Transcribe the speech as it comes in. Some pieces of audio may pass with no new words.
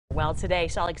Well, today,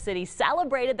 Salt Lake City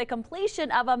celebrated the completion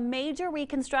of a major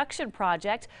reconstruction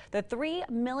project. The $3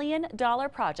 million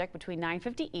project between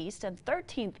 950 East and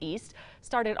 13th East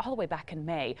started all the way back in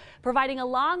May, providing a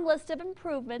long list of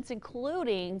improvements,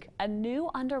 including a new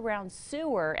underground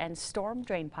sewer and storm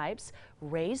drain pipes,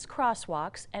 raised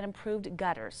crosswalks, and improved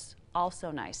gutters. Also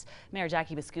nice. Mayor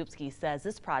Jackie Biskupski says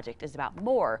this project is about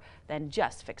more than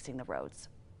just fixing the roads.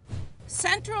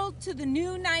 Central to the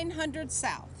new 900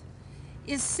 South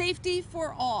is safety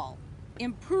for all,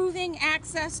 improving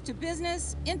access to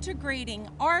business, integrating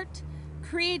art,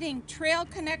 creating trail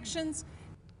connections.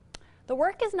 The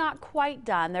work is not quite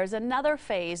done. There's another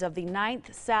phase of the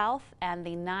 9th South and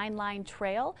the 9-line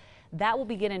trail that will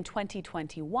begin in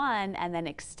 2021 and then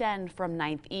extend from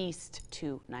 9th East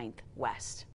to 9th West.